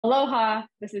Aloha,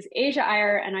 this is Asia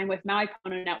Iyer, and I'm with Maui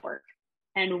Pono Network.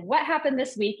 And what happened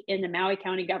this week in the Maui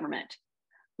County government?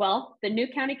 Well, the new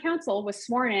county council was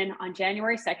sworn in on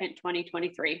January 2nd,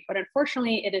 2023, but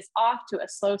unfortunately it is off to a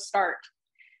slow start.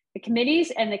 The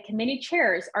committees and the committee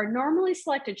chairs are normally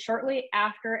selected shortly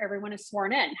after everyone is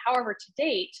sworn in. However, to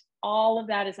date, all of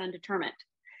that is undetermined.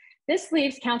 This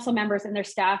leaves council members and their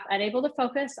staff unable to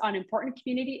focus on important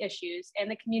community issues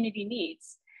and the community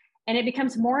needs. And it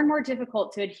becomes more and more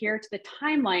difficult to adhere to the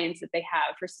timelines that they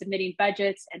have for submitting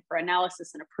budgets and for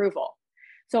analysis and approval.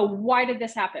 So why did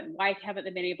this happen? Why haven't they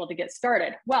been able to get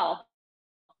started? Well,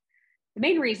 the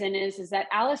main reason is that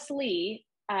Alice Lee,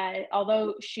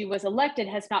 although she was elected,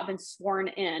 has not been sworn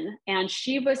in, and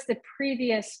she was the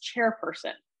previous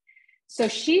chairperson. So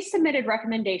she submitted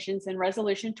recommendations in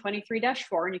Resolution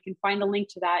 23-4, and you can find the link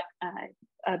to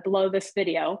that below this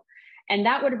video. And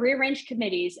that would rearrange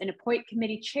committees and appoint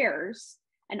committee chairs,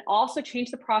 and also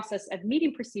change the process of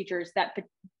meeting procedures that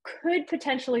could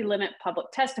potentially limit public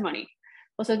testimony.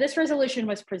 Well, so this resolution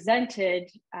was presented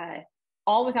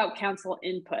all without council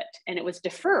input, and it was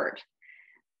deferred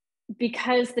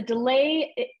because the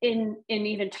delay in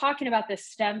even talking about this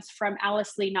stems from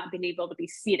Alice Lee not being able to be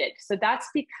seated. So that's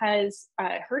because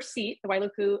her seat, the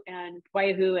Wailuku and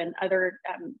Waihu and other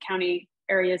county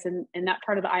areas in that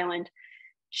part of the island,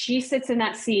 she sits in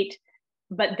that seat,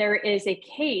 but there is a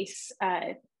case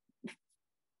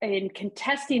in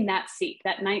contesting that seat,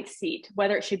 that 9th seat,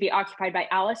 whether it should be occupied by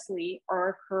Alice Lee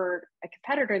or a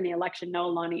competitor in the election,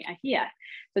 Noelani Ahia.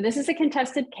 So this is a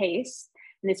contested case,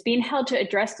 and it's being held to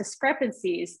address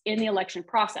discrepancies in the election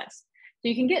process. So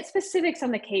you can get specifics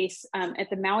on the case at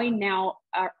the Maui Now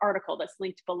article that's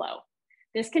linked below.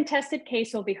 This contested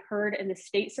case will be heard in the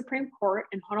State Supreme Court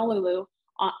in Honolulu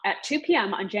at 2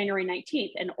 p.m. on January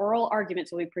 19th, and oral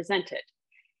arguments will be presented.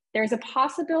 There's a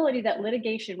possibility that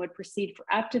litigation would proceed for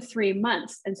up to 3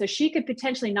 months, and so she could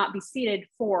potentially not be seated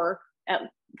for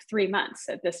 3 months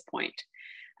at this point.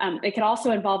 It could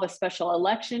also involve a special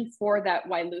election for that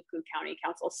Wailuku County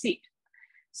Council seat.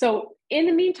 So in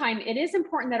the meantime, it is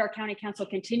important that our county council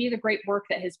continue the great work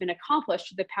that has been accomplished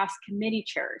to the past committee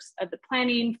chairs of the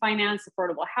planning, finance,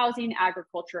 affordable housing,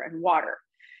 agriculture, and water.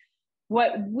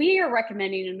 What we are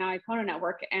recommending in Maui Pono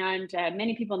Network, and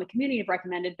many people in the community have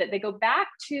recommended, that they go back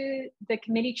to the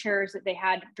committee chairs that they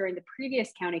had during the previous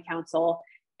county council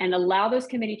and allow those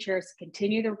committee chairs to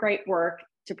continue their great work,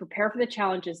 to prepare for the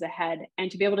challenges ahead, and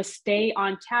to be able to stay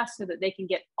on task so that they can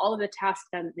get all of the tasks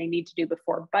done that they need to do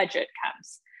before budget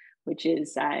comes, which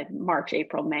is March,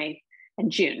 April, May, and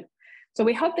June. So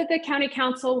we hope that the county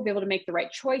council will be able to make the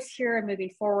right choice here and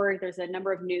moving forward. There's a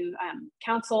number of new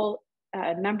council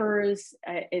members.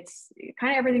 It's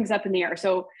kind of everything's up in the air.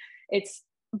 So it's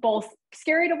both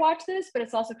scary to watch this, but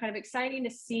it's also kind of exciting to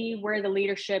see where the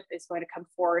leadership is going to come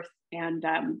forth. And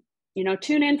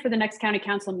tune in for the next county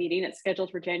council meeting. It's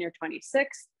scheduled for January 26th.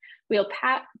 We'll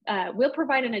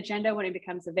provide an agenda when it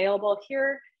becomes available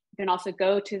here. You can also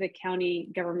go to the county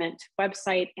government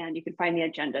website and you can find the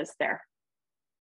agendas there.